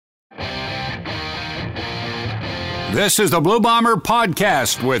This is the Blue Bomber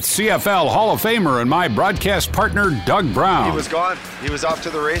Podcast with CFL Hall of Famer and my broadcast partner, Doug Brown. He was gone. He was off to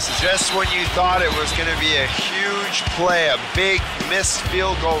the races. Just when you thought it was going to be a huge play, a big missed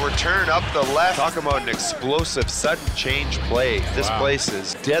field goal return up the left. Talk about an explosive, sudden change play. This place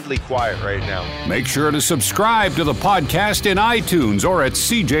is deadly quiet right now. Make sure to subscribe to the podcast in iTunes or at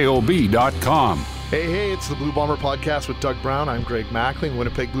cjob.com. Hey, it's the Blue Bomber Podcast with Doug Brown. I'm Greg Mackling.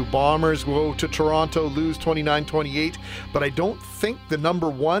 Winnipeg Blue Bombers go to Toronto, lose 29-28. But I don't think the number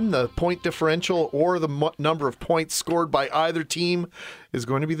one, the point differential, or the number of points scored by either team is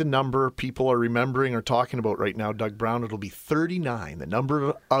going to be the number people are remembering or talking about right now, Doug Brown. It'll be 39, the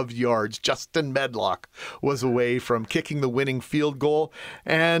number of yards Justin Medlock was away from kicking the winning field goal.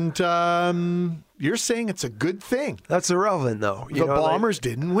 And you're saying it's a good thing. That's irrelevant, though. The Bombers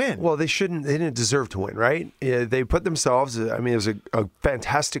didn't win. Well, they didn't deserve to win, right? They put themselves, it was a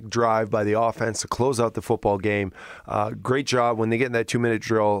fantastic drive by the offense to close out the football game. Great job when they get in that 2-minute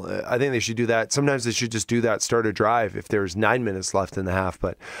drill. I think they should do that. Sometimes they should just do that, start a drive if there's 9 minutes left in the half.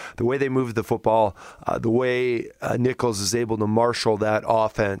 But the way they moved the football, the way Nichols is able to marshal that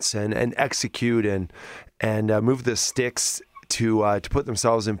offense and execute and move the sticks to put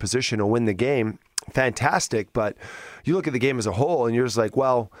themselves in position to win the game, fantastic. But you look at the game as a whole and you're just like,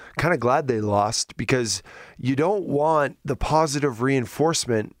 well, kind of glad they lost, because you don't want the positive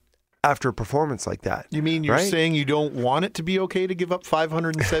reinforcement after a performance like that. You mean you're right? saying you don't want it to be okay to give up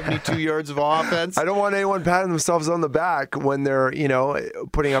 572 yards of offense? I don't want anyone patting themselves on the back when they're,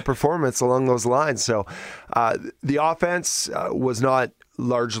 putting up performance along those lines. So the offense was not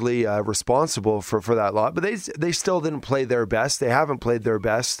largely responsible for that lot, but they still didn't play their best. They haven't played their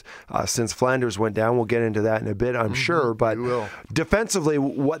best since Flanders went down. We'll get into that in a bit, I'm sure. But defensively,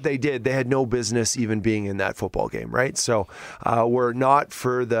 what they did, they had no business even being in that football game, right? So were not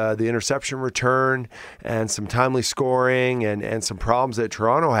for the interception return and some timely scoring and some problems that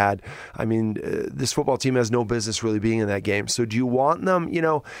Toronto had, I mean, this football team has no business really being in that game. So do you want them,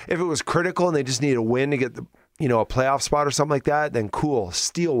 if it was critical and they just need a win to get the a playoff spot or something like that, then cool,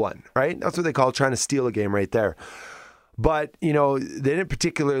 steal one, right? That's what they call trying to steal a game right there. But, they didn't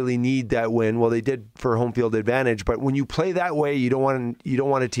particularly need that win. Well, they did for home field advantage, but when you play that way, you don't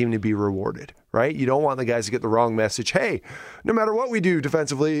want a team to be rewarded, right? You don't want the guys to get the wrong message. Hey, no matter what we do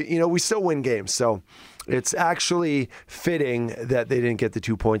defensively, we still win games. So it's actually fitting that they didn't get the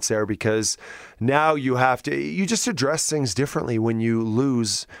 2 points there, because now you just address things differently when you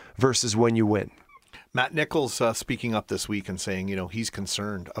lose versus when you win. Matt Nichols speaking up this week and saying, he's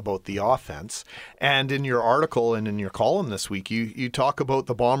concerned about the offense. And in your article and in your column this week, you talk about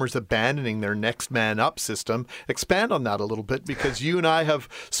the Bombers abandoning their next man up system. Expand on that a little bit, because you and I have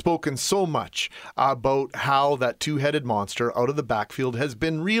spoken so much about how that two-headed monster out of the backfield has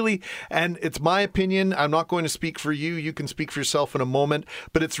been really, and it's my opinion, I'm not going to speak for you, you can speak for yourself in a moment,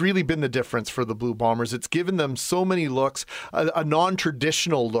 but it's really been the difference for the Blue Bombers. It's given them so many looks, a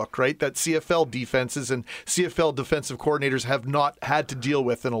non-traditional look, right, that CFL defenses and CFL defensive coordinators have not had to deal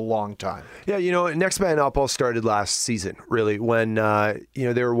with in a long time. Yeah, next man up all started last season, really, when they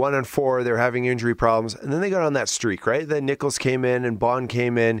were 1-4, they were having injury problems, and then they got on that streak, right? Then Nichols came in and Bond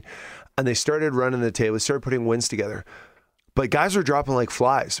came in, and they started running the table. They started putting wins together. But guys were dropping like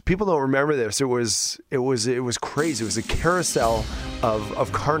flies. People don't remember this. It was crazy. It was a carousel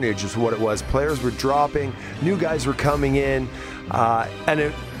of carnage is what it was. Players were dropping, new guys were coming in,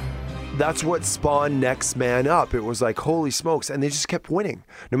 and that's what spawned next man up. It was like, holy smokes. And they just kept winning.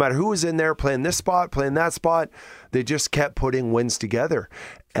 No matter who was in there playing this spot, playing that spot, they just kept putting wins together.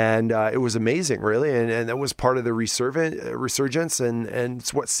 And it was amazing, really. And that was part of the resurgence, and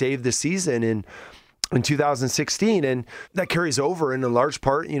it's what saved the season in 2016. And that carries over in a large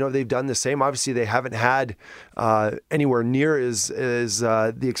part. They've done the same. Obviously, they haven't had anywhere near as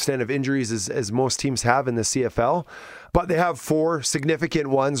the extent of injuries as most teams have in the CFL. But they have 4 significant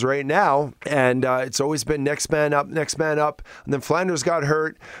ones right now, and it's always been next man up. And then Flanders got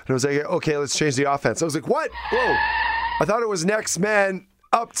hurt, and it was like, okay, let's change the offense. I was like, what? Whoa. I thought it was next man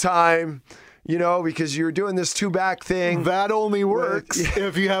up time. Because you're doing this two-back thing. That only works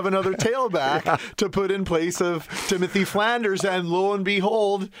if you have another tailback to put in place of Timothy Flanders, and lo and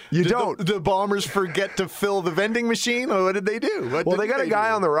behold, the Bombers forget to fill the vending machine? Or what did they do? They got a guy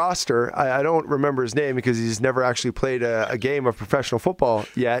on the roster. I don't remember his name because he's never actually played a game of professional football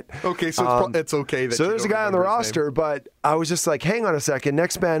yet. Okay, so it's okay. So there's a guy on the roster, but I was just like, hang on a second,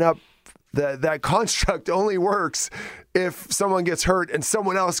 next man up. That construct only works if someone gets hurt and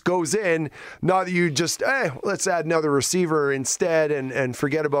someone else goes in, not that you just, let's add another receiver instead and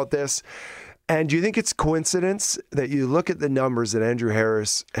forget about this. And do you think it's coincidence that you look at the numbers that Andrew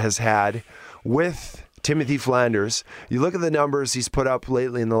Harris has had with Timothy Flanders. You look at the numbers he's put up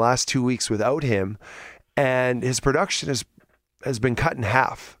lately in the last 2 weeks without him, and his production has been cut in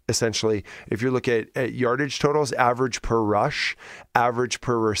half, essentially. If you look at yardage totals, average per rush, average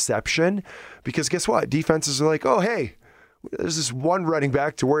per reception, because guess what? Defenses are like, oh, hey, there's this one running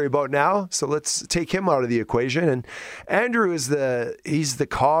back to worry about now, so let's take him out of the equation. And Andrew he's the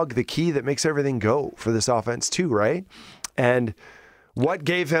cog, the key that makes everything go for this offense too, right? And what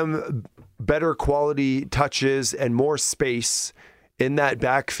gave him better quality touches and more space in that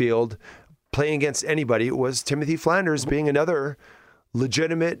backfield playing against anybody was Timothy Flanders being another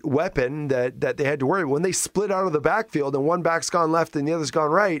legitimate weapon that they had to worry about. When they split out of the backfield and one back's gone left and the other's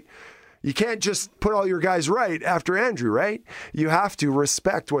gone right, you can't just put all your guys right after Andrew, right? You have to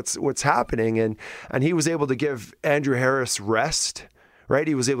respect what's happening. And he was able to give Andrew Harris rest, right?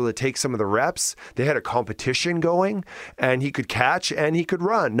 He was able to take some of the reps. They had a competition going, and he could catch and he could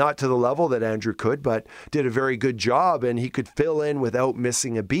run. Not to the level that Andrew could, but did a very good job, and he could fill in without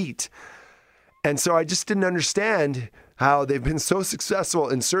missing a beat. And so I just didn't understand how they've been so successful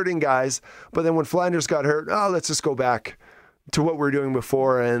inserting guys, but then when Flanders got hurt, let's just go back to what we were doing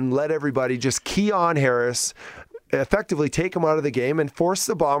before and let everybody just key on Harris, effectively take him out of the game, and force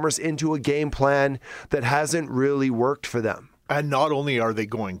the Bombers into a game plan that hasn't really worked for them. And not only are they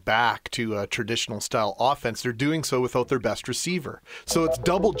going back to a traditional style offense, they're doing so without their best receiver. So it's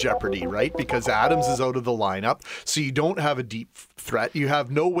double jeopardy, right? Because Adams is out of the lineup, so you don't have a deep threat. You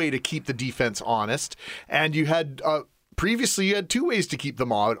have no way to keep the defense honest. And you had previously, you had two ways to keep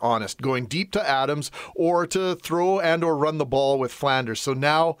them honest, going deep to Adams or to throw and or run the ball with Flanders. So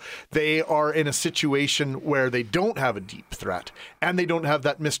now they are in a situation where they don't have a deep threat and they don't have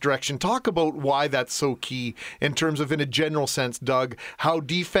that misdirection. Talk about why that's so key in terms of, in a general sense, Doug, how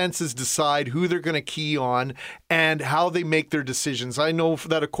defenses decide who they're going to key on and how they make their decisions. I know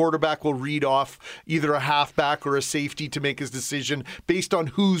that a quarterback will read off either a halfback or a safety to make his decision based on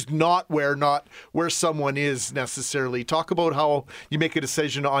who's not where someone is necessarily. Talk about how you make a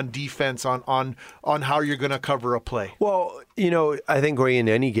decision on defense, on how you're going to cover a play. Well, I think going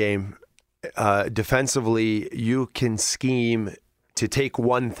into any game, defensively, you can scheme to take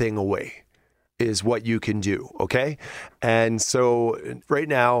one thing away is what you can do, okay? And so right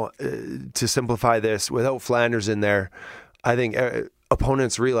now, to simplify this, without Flanders in there, I think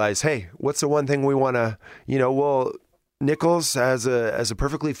opponents realize, hey, what's the one thing we want to, Nichols has a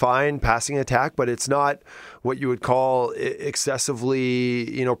perfectly fine passing attack, but it's not what you would call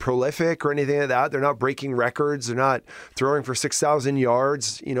excessively, prolific or anything like that. They're not breaking records. They're not throwing for 6,000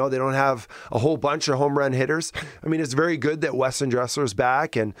 yards. They don't have a whole bunch of home run hitters. I mean, it's very good that Weston Dressler's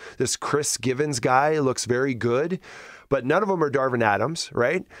back, and this Chris Givens guy looks very good, but none of them are Darvin Adams,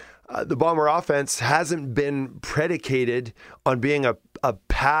 right? The Bomber offense hasn't been predicated on being a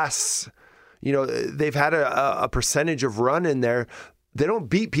pass. They've had a percentage of run in there. They don't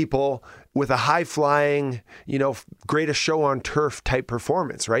beat people with a high-flying, greatest show on turf type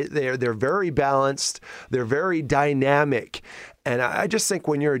performance, right? They're very balanced. They're very dynamic. And I just think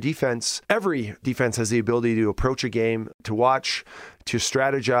when you're a defense, every defense has the ability to approach a game, to watch, to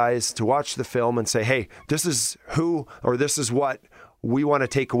strategize, to watch the film and say, hey, this is who or this is what we want to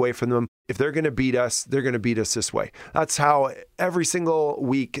take away from them. If they're going to beat us, they're going to beat us this way. That's how every single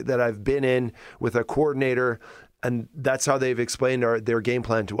week that I've been in with a coordinator, and that's how they've explained their game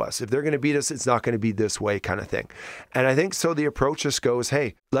plan to us. If they're going to beat us, it's not going to be this way kind of thing. And I think so the approach just goes,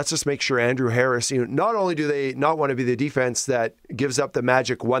 hey, let's just make sure Andrew Harris, not only do they not want to be the defense that gives up the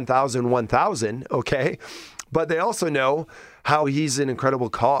magic 1,000, okay, but they also know how he's an incredible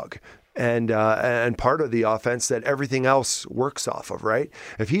cog. And part of the offense that everything else works off of, right?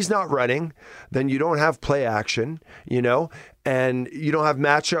 If he's not running, then you don't have play action, and you don't have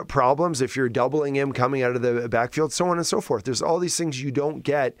matchup problems if you're doubling him coming out of the backfield, so on and so forth. There's all these things you don't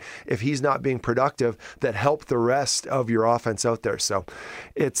get if he's not being productive that help the rest of your offense out there. So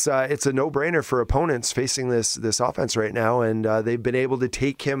it's a no-brainer for opponents facing this offense right now, and they've been able to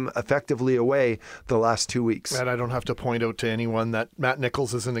take him effectively away the last 2 weeks. And I don't have to point out to anyone that Matt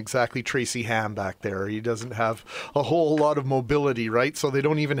Nichols isn't exactly Tracy Ham back there. He doesn't have a whole lot of mobility, right? So they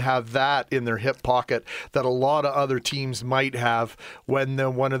don't even have that in their hip pocket that a lot of other teams might have when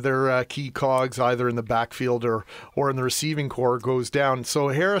one of their key cogs, either in the backfield or in the receiving core, goes down. So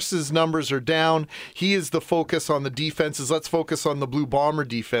Harris's numbers are down. He is the focus on the defenses. Let's focus on the Blue Bomber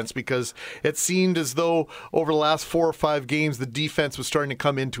defense, because it seemed as though over the last 4 or 5 games, the defense was starting to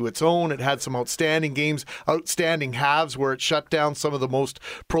come into its own. It had some outstanding games, outstanding halves where it shut down some of the most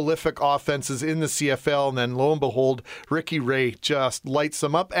prolific offenses in the CFL, and then lo and behold, Ricky Ray just lights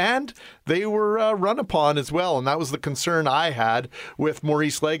them up. And they were run upon as well. And that was the concern I had with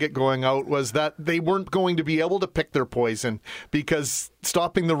Maurice Leggett going out, was that they weren't going to be able to pick their poison, because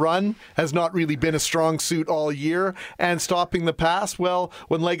stopping the run has not really been a strong suit all year. And stopping the pass, well,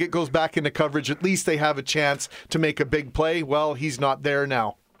 when Leggett goes back into coverage, at least they have a chance to make a big play. Well, he's not there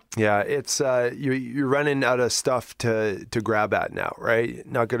now. Yeah, it's you're running out of stuff to grab at now, right?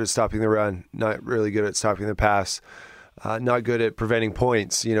 Not good at stopping the run, not really good at stopping the pass, not good at preventing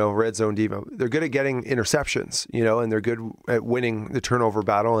points, red zone defense. They're good at getting interceptions, and they're good at winning the turnover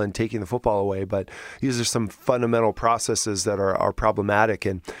battle and taking the football away. But these are some fundamental processes that are problematic.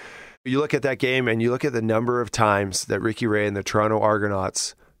 And you look at that game and you look at the number of times that Ricky Ray and the Toronto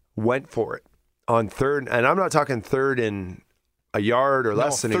Argonauts went for it on third, and I'm not talking third and a yard or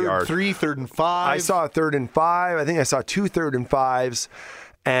less than a yard. 3rd and 5. I saw a 3rd and 5. I think I saw 2 3rd and 5s.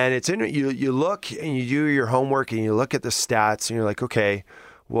 And it's in you look and you do your homework and you look at the stats and you're like, okay,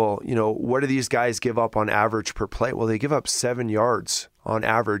 well, what do these guys give up on average per play? Well, they give up 7 yards on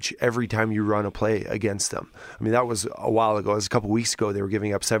average every time you run a play against them. I mean, that was a while ago. It was a couple weeks ago. They were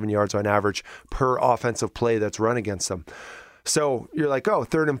giving up 7 yards on average per offensive play that's run against them. So you're like, oh,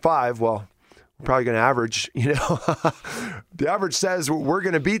 3rd and 5. Well, probably going to average, the average says we're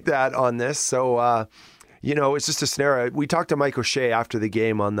going to beat that on this. So, it's just a scenario. We talked to Mike O'Shea after the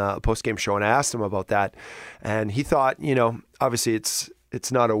game on the post-game show, and I asked him about that. And he thought, obviously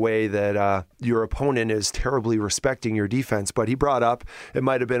it's not a way that your opponent is terribly respecting your defense, but he brought up it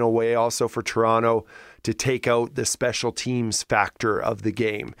might have been a way also for Toronto to take out the special teams factor of the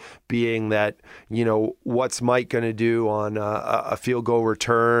game, being that, what's Mike going to do on a field goal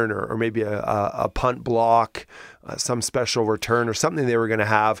return or maybe a punt block, some special return or something they were going to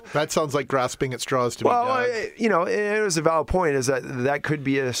have. That sounds like grasping at straws to me. Well, it was a valid point, is that could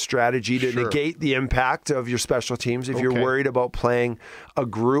be a strategy to negate the impact of your special teams if you're worried about playing a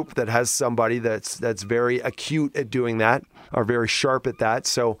group that has somebody that's very acute at doing that or very sharp at that.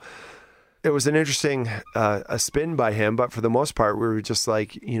 So it was an interesting a spin by him, but for the most part, we were just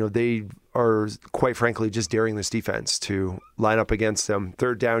like, they are quite frankly just daring this defense to line up against them.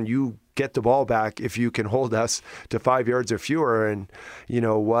 3rd down, you get the ball back if you can hold us to 5 yards or fewer. And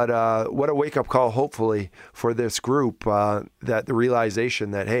what a wake-up call, hopefully, for this group, that the realization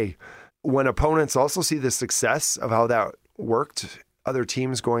that, hey, when opponents also see the success of how that worked, other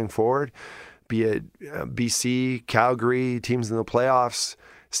teams going forward, be it BC, Calgary, teams in the playoffs,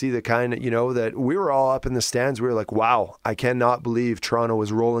 see the kind of, that we were all up in the stands. We were like, wow, I cannot believe Toronto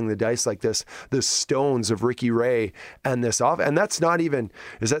was rolling the dice like this. The stones of Ricky Ray and this off. And that's not even,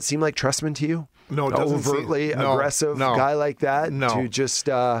 does that seem like Trustman to you? No, it doesn't overtly aggressive guy like that. No. To just,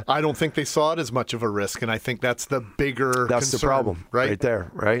 I don't think they saw it as much of a risk. And I think that's the bigger That's concern, the problem right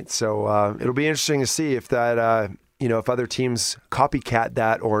there. Right. So it'll be interesting to see if that, if other teams copycat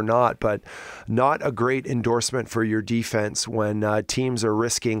that or not, but not a great endorsement for your defense when teams are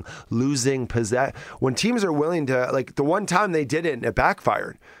risking losing possession. When teams are willing to, like the one time they did it and it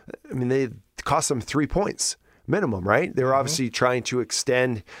backfired, I mean, they cost them 3 points minimum, right? They were obviously trying to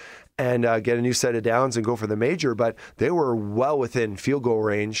extend and get a new set of downs and go for the major, but they were well within field goal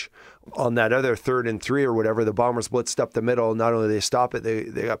range on that other 3rd and 3 or whatever. The Bombers blitzed up the middle. Not only did they stop it, they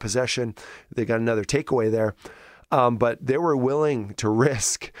got possession. They got another takeaway there. But they were willing to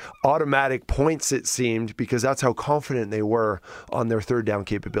risk automatic points, it seemed, because that's how confident they were on their 3rd down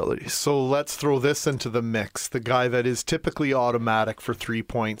capabilities. So let's throw this into the mix. The guy that is typically automatic for 3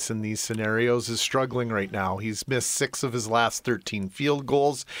 points in these scenarios is struggling right now. He's missed 6 of his last 13 field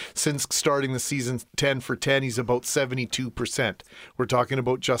goals. Since starting the season 10 for 10, he's about 72%. We're talking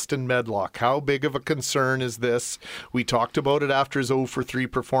about Justin Medlock. How big of a concern is this? We talked about it after his 0 for 3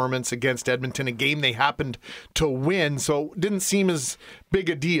 performance against Edmonton, a game they happened to win, so it didn't seem as big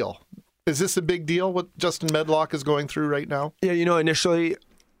a deal. Is this a big deal, what Justin Medlock is going through right now? Yeah, initially,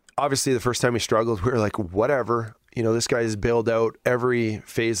 obviously the first time he struggled, we were like, whatever. This guy's bailed out every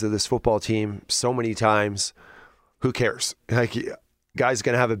phase of this football team so many times. Who cares? Like, guy's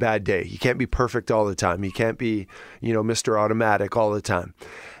going to have a bad day. He can't be perfect all the time. He can't be, Mr. Automatic all the time.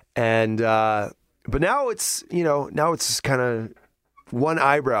 And, but now it's kind of one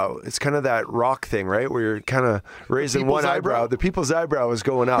eyebrow. It's kind of that rock thing, right? Where you're kind of raising one eyebrow. The people's eyebrow is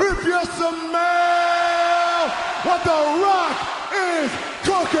going up. If you smell what the rock is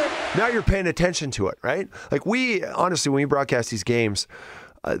cooking. Now you're paying attention to it, right? Like honestly, when we broadcast these games,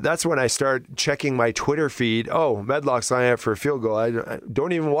 that's when I start checking my Twitter feed. Oh, Medlock's lining up for a field goal. I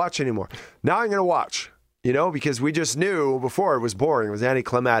don't even watch anymore. Now I'm going to watch. Because we just knew before it was boring. It was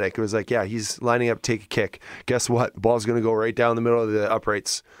anticlimactic. It was like, yeah, he's lining up to take a kick. Guess what? The ball's going to go right down the middle of the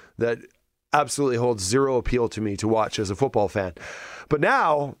uprights. That absolutely holds zero appeal to me to watch as a football fan. But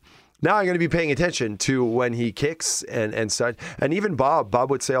now now I'm going to be paying attention to when he kicks and such. And even Bob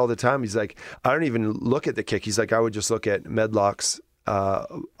would say all the time, he's like, I don't even look at the kick. He's like, I would just look at Medlock's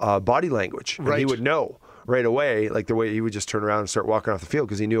body language. And he would know right away, like the way he would just turn around and start walking off the field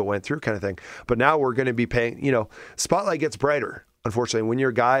because he knew it went through kind of thing. But now we're going to be paying, spotlight gets brighter. Unfortunately, when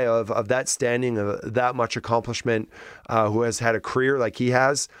you're a guy of that standing, of that much accomplishment, who has had a career like he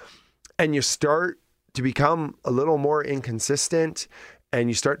has, and you start to become a little more inconsistent and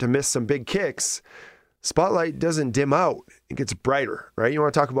you start to miss some big kicks, spotlight doesn't dim out. It gets brighter, right? You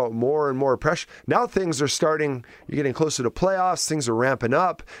want to talk about more and more pressure. Now things are starting, you're getting closer to playoffs, things are ramping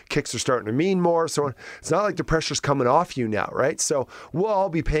up, kicks are starting to mean more. So it's not like the pressure's coming off you now, right? So we'll all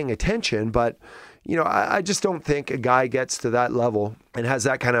be paying attention, but I just don't think a guy gets to that level and has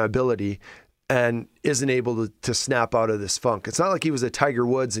that kind of ability and isn't able to snap out of this funk. It's not like he was a Tiger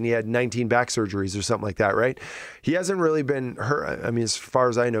Woods and he had 19 back surgeries or something like that, right? He hasn't really been hurt. I mean, as far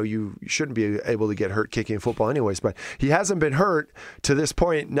as I know, you shouldn't be able to get hurt kicking football anyways, but he hasn't been hurt to this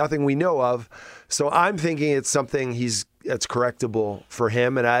point, nothing we know of. So I'm thinking it's something that's correctable for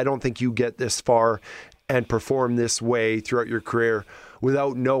him, and I don't think you get this far and perform this way throughout your career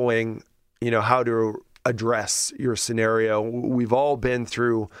without knowing, how to address your scenario. We've all been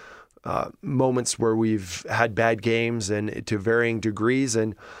through moments where we've had bad games and to varying degrees.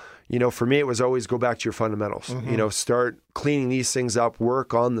 And, for me, it was always go back to your fundamentals, start cleaning these things up,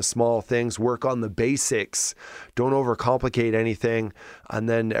 work on the small things, work on the basics, don't overcomplicate anything, and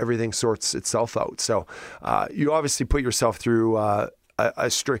then everything sorts itself out. So you obviously put yourself through a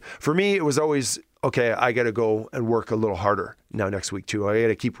string. For me, it was always, okay, I got to go and work a little harder now next week too. I got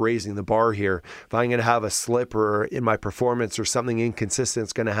to keep raising the bar here. If I'm going to have a slip or in my performance or something inconsistent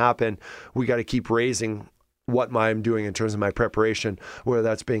is going to happen, we got to keep raising what I'm doing in terms of my preparation, whether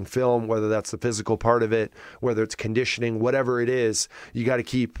that's being filmed, whether that's the physical part of it, whether it's conditioning, whatever it is, you got to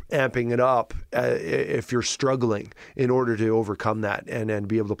keep amping it up if you're struggling in order to overcome that and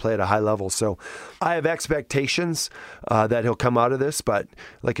be able to play at a high level. So I have expectations that he'll come out of this, but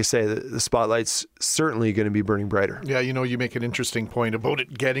like I say, the spotlight's certainly going to be burning brighter. Yeah, you make an interesting point about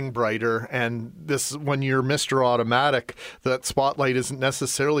it getting brighter, and this, when you're Mr. Automatic, that spotlight isn't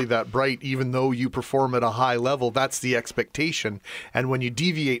necessarily that bright, even though you perform at a high level. That's the expectation. And when you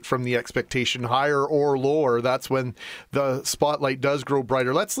deviate from the expectation, higher or lower, that's when the spotlight does grow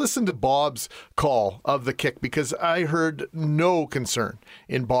brighter. Let's listen to Bob's call of the kick, because I heard no concern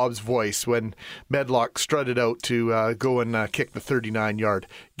in Bob's voice when Medlock strutted out to go and kick the 39-yard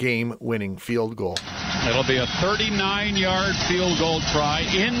game-winning field goal. It'll be a 39-yard field goal try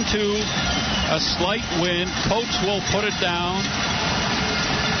into a slight wind. Coates will put it down.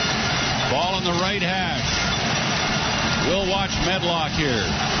 Ball on the right hash. We'll watch Medlock here.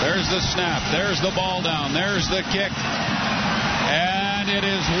 There's the snap. There's the ball down. There's the kick. And it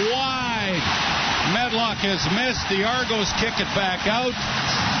is wide. Medlock has missed. The Argos kick it back out.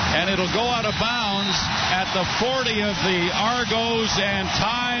 And it'll go out of bounds at the 40 of the Argos. And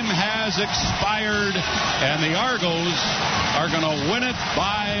time has expired. And the Argos are going to win it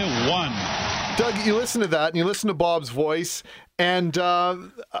by 1. Doug, you listen to that and you listen to Bob's voice, and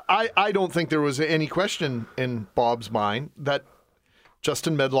I don't think there was any question in Bob's mind that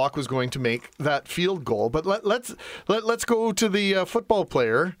Justin Medlock was going to make that field goal. But let's go to the football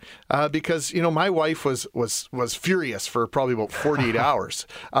player because my wife was furious for probably about 48 hours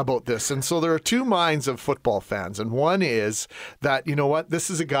about this. And so there are two minds of football fans, and one is that this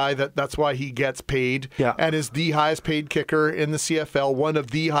is a guy that's why he gets paid and is the highest paid kicker in the CFL, one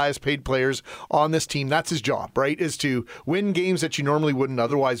of the highest paid players on this team. That's his job, right? Is to win games that you normally wouldn't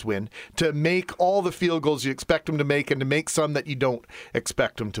otherwise win, to make all the field goals you expect him to make, and to make some that you don't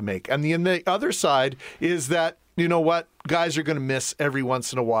expect him to make. And the other side is that, guys are going to miss every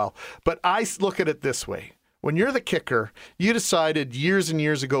once in a while. But I look at it this way. When you're the kicker, you decided years and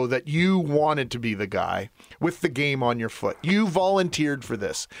years ago that you wanted to be the guy with the game on your foot. You volunteered for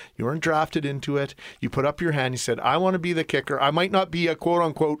this. You weren't drafted into it. You put up your hand. You said, I want to be the kicker. I might not be a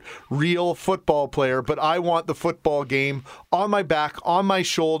quote-unquote real football player, but I want the football game on my back, on my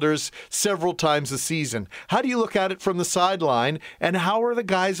shoulders, several times a season. How do you look at it from the sideline, and how are the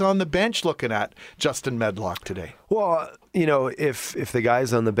guys on the bench looking at Justin Medlock today? Well, if the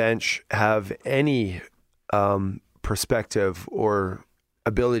guys on the bench have any perspective or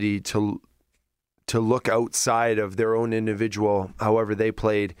ability to look outside of their own individual, however they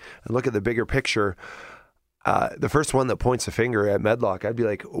played, and look at the bigger picture, the first one that points a finger at Medlock, I'd be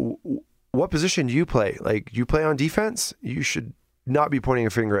like, what position do you play? Like, do you play on defense? You should not be pointing a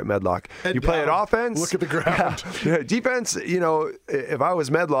finger at Medlock. Head you play down. at offense. Look at the ground. Yeah. Defense, if I was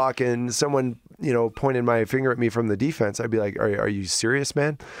Medlock and someone, pointed my finger at me from the defense, I'd be like, are you serious,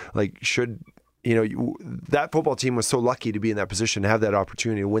 man? Like, that football team was so lucky to be in that position to have that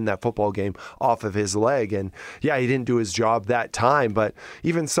opportunity to win that football game off of his leg. And yeah, he didn't do his job that time, but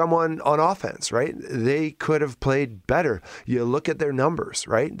even someone on offense, right? They could have played better. You look at their numbers,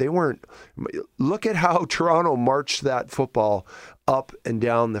 right? Look at how Toronto marched that football up and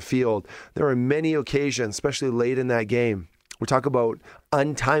down the field. There were many occasions, especially late in that game. We talk about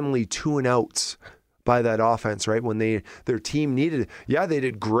untimely 2-and-outs by that offense, right? When their team needed it. Yeah, they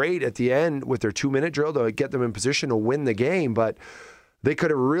did great at the end with their 2-minute drill to get them in position to win the game, but they could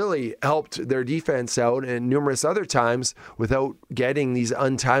have really helped their defense out and numerous other times without getting these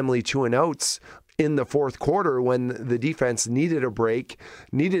untimely 2-and-outs in the fourth quarter when the defense needed a break,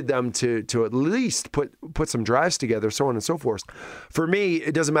 needed them to at least put some drives together, so on and so forth. For me,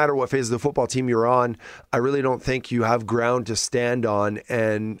 it doesn't matter what phase of the football team you're on. I really don't think you have ground to stand on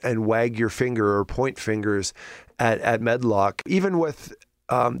and wag your finger or point fingers at Medlock. Even with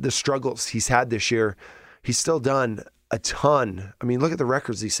the struggles he's had this year, he's still done a ton. I mean, look at the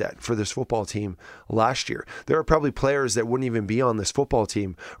records he set for this football team last year. There are probably players that wouldn't even be on this football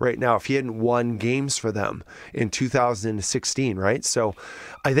team right now if he hadn't won games for them in 2016, right? So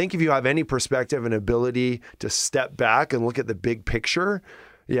I think if you have any perspective and ability to step back and look at the big picture,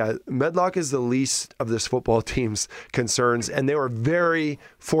 yeah, Medlock is the least of this football team's concerns, and they were very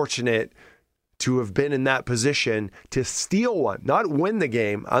fortunate to have been in that position to steal one, not win the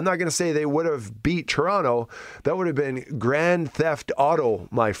game. I'm not going to say they would have beat Toronto. That would have been grand theft auto,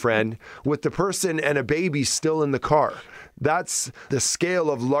 my friend, with the person and a baby still in the car. That's the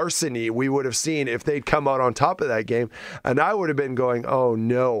scale of larceny we would have seen if they'd come out on top of that game. And I would have been going, oh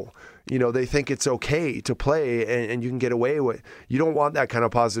no. They think it's okay to play and you can get away with. You don't want that kind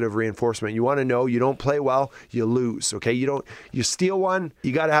of positive reinforcement. You want to know you don't play well, you lose. Okay, you steal one.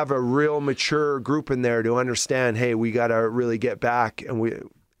 You got to have a real mature group in there to understand. Hey, we got to really get back, and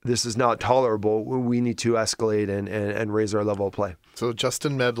this is not tolerable. We need to escalate and raise our level of play. So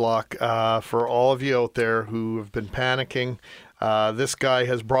Justin Medlock, for all of you out there who have been panicking, this guy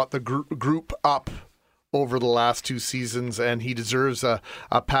has brought the group up over the last 2 seasons, and he deserves a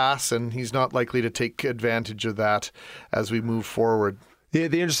pass, and he's not likely to take advantage of that as we move forward. The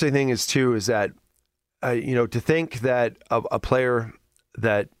interesting thing is that, to think that a player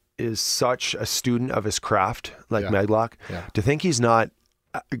that is such a student of his craft, like Medlock, to think he's not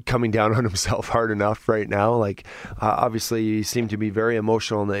coming down on himself hard enough right now. Like, obviously, he seemed to be very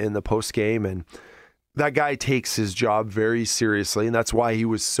emotional in the post game, and that guy takes his job very seriously, and that's why he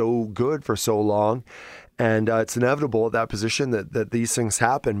was so good for so long. And it's inevitable at that position that these things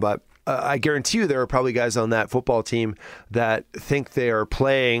happen. But I guarantee you there are probably guys on that football team that think they are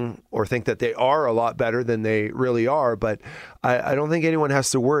playing or think that they are a lot better than they really are. But I don't think anyone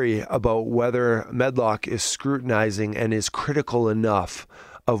has to worry about whether Medlock is scrutinizing and is critical enough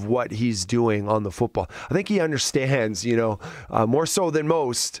of what he's doing on the football. I think he understands, more so than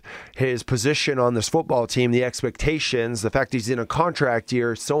most, his position on this football team, the expectations, the fact he's in a contract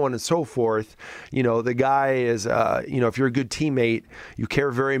year, so on and so forth. The guy is, if you're a good teammate, you care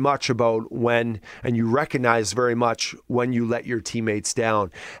very much about when, and you recognize very much when you let your teammates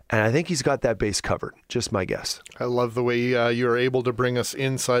down. And I think he's got that base covered. Just my guess. I love the way you're able to bring us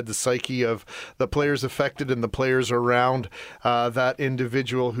inside the psyche of the players affected and the players around that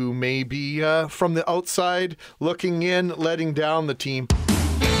individual who may be from the outside looking in, letting down the team.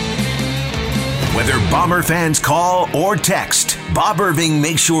 Whether Bomber fans call or text, Bob Irving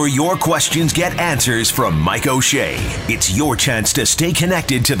makes sure your questions get answers from Mike O'Shea. It's your chance to stay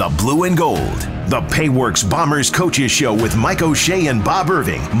connected to the blue and gold. The Payworks Bombers Coaches Show with Mike O'Shea and Bob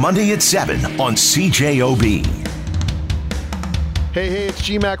Irving, Monday at 7 on CJOB. Hey, it's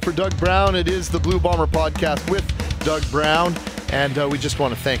GMAC for Doug Brown. It is the Blue Bomber Podcast with Doug Brown. And we just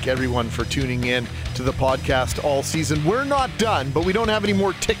want to thank everyone for tuning in to the podcast all season. We're not done, but we don't have any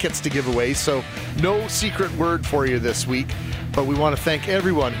more tickets to give away, so no secret word for you this week. But we want to thank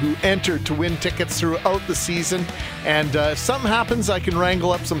everyone who entered to win tickets throughout the season. And if something happens, I can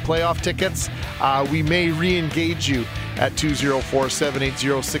wrangle up some playoff tickets. We may re-engage you at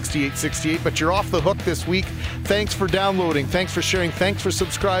 204-780-6868. But you're off the hook this week. Thanks for downloading. Thanks for sharing. Thanks for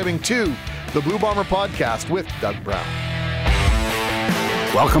subscribing to the Blue Bomber Podcast with Doug Brown.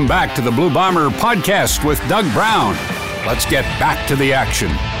 Welcome back to the Blue Bomber Podcast with Doug Brown. Let's get back to the action.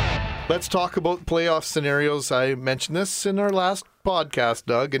 Let's talk about playoff scenarios. I mentioned this in our last podcast,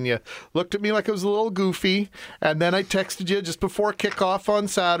 Doug, and you looked at me like I was a little goofy, and then I texted you just before kickoff on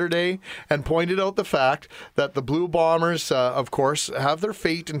Saturday and pointed out the fact that the Blue Bombers, of course, have their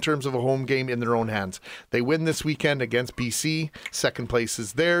fate in terms of a home game in their own hands. They win this weekend against BC. Second place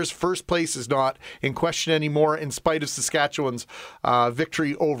is theirs. First place is not in question anymore in spite of Saskatchewan's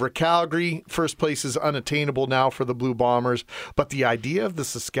victory over Calgary. First place is unattainable now for the Blue Bombers, but the idea of the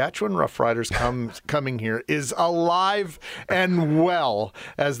Saskatchewan Roughriders coming here is alive and well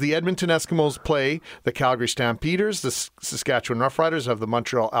as the Edmonton Eskimos play the Calgary Stampeders. The Saskatchewan Roughriders have the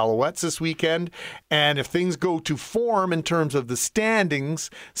Montreal Alouettes this weekend, and if things go to form in terms of the standings,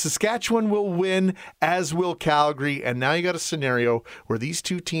 Saskatchewan will win, as will Calgary, and now you got a scenario where these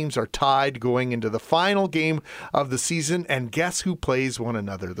two teams are tied going into the final game of the season, and guess who plays one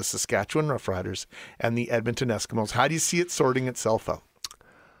another? The Saskatchewan Roughriders and the Edmonton Eskimos. How do you see it sorting itself out?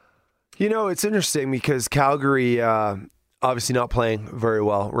 You know, it's interesting because Calgary obviously not playing very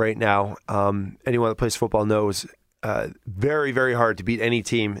well right now. Anyone that plays football knows very, very hard to beat any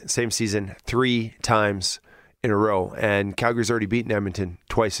team same season 3 times in a row. And Calgary's already beaten Edmonton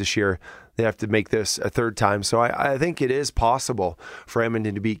twice this year. They have to make this a third time. So I think it is possible for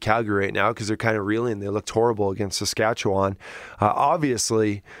Edmonton to beat Calgary right now because they're kind of reeling. They looked horrible against Saskatchewan.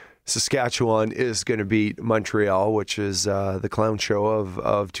 Obviously, Saskatchewan is going to beat Montreal, which is the clown show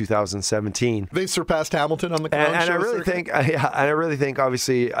of 2017. They surpassed Hamilton on the clown show. And I really think,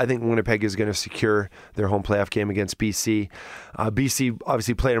 obviously, I think Winnipeg is going to secure their home playoff game against BC. BC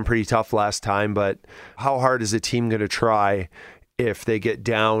obviously played them pretty tough last time, but how hard is a team going to try if they get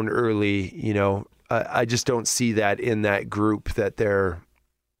down early? You know, I just don't see that in that group. That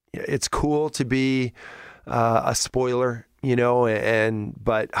it's cool to be a spoiler. You know,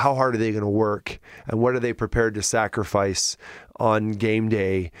 but how hard are they going to work, and what are they prepared to sacrifice on game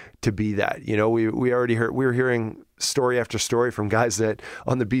day to be that? You know, we were hearing story after story from guys that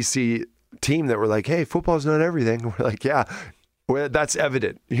on the BC team that were like, "Hey, football's not everything." We're like, "Yeah, well, that's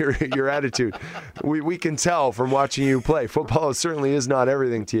evident. Your attitude. We can tell from watching you play. Football certainly is not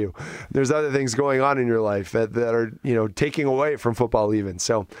everything to you. There's other things going on in your life that are taking away from football even."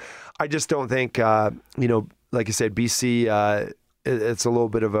 So, I just don't think like I said, BC, it's a little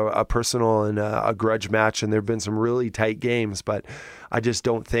bit of a personal and a grudge match, and there have been some really tight games, but I just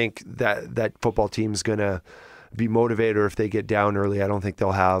don't think that football team's going to be motivated, or if they get down early, I don't think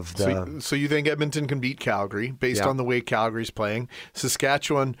they'll have the... So you think Edmonton can beat Calgary based on the way Calgary's playing.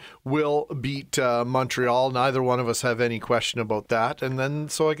 Saskatchewan will beat Montreal. Neither one of us have any question about that. And then,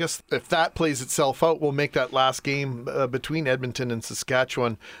 so I guess if that plays itself out, we'll make that last game between Edmonton and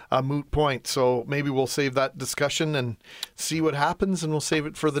Saskatchewan a moot point. So maybe we'll save that discussion and see what happens, and we'll save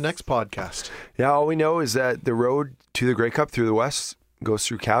it for the next podcast. Yeah, all we know is that the road to the Grey Cup through the West goes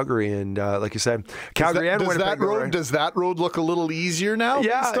through Calgary, and like you said, Calgary and Winnipeg. Does that road look a little easier now?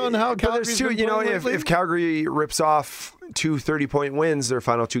 Yeah, based on how Calgary's been playing lately? If Calgary rips off 2 30-point wins their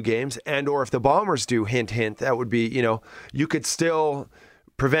final 2 games, and or if the Bombers do, hint, that would be, you could still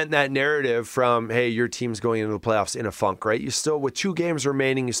prevent that narrative from, hey, your team's going into the playoffs in a funk, right? You still, with 2 games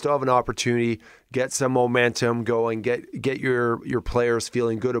remaining, you still have an opportunity, get some momentum going, get your players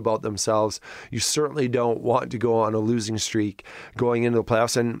feeling good about themselves. You certainly don't want to go on a losing streak going into the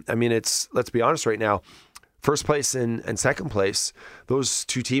playoffs. And I mean, let's be honest right now, first place and second place, those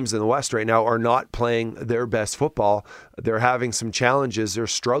 2 teams in the West right now are not playing their best football. They're having some challenges. They're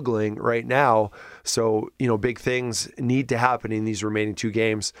struggling right now. So, big things need to happen in these remaining 2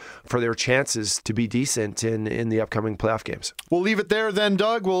 games for their chances to be decent in the upcoming playoff games. We'll leave it there then,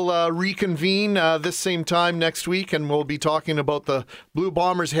 Doug. We'll reconvene this same time next week, and we'll be talking about the Blue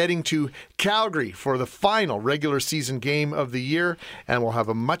Bombers heading to Calgary for the final regular season game of the year, and we'll have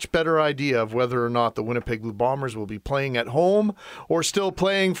a much better idea of whether or not the Winnipeg Blue Bombers will be playing at home or still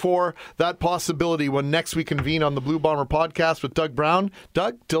playing for that possibility when next we convene on the Blue Bomber podcast with Doug Brown.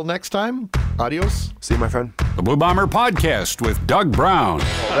 Doug, till next time, adios. See you, my friend. The Blue Bomber podcast with Doug Brown.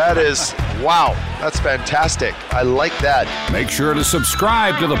 That is, wow, that's fantastic. I like that. Make sure to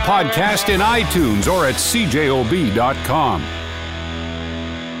subscribe to the podcast in iTunes or at cjob.com.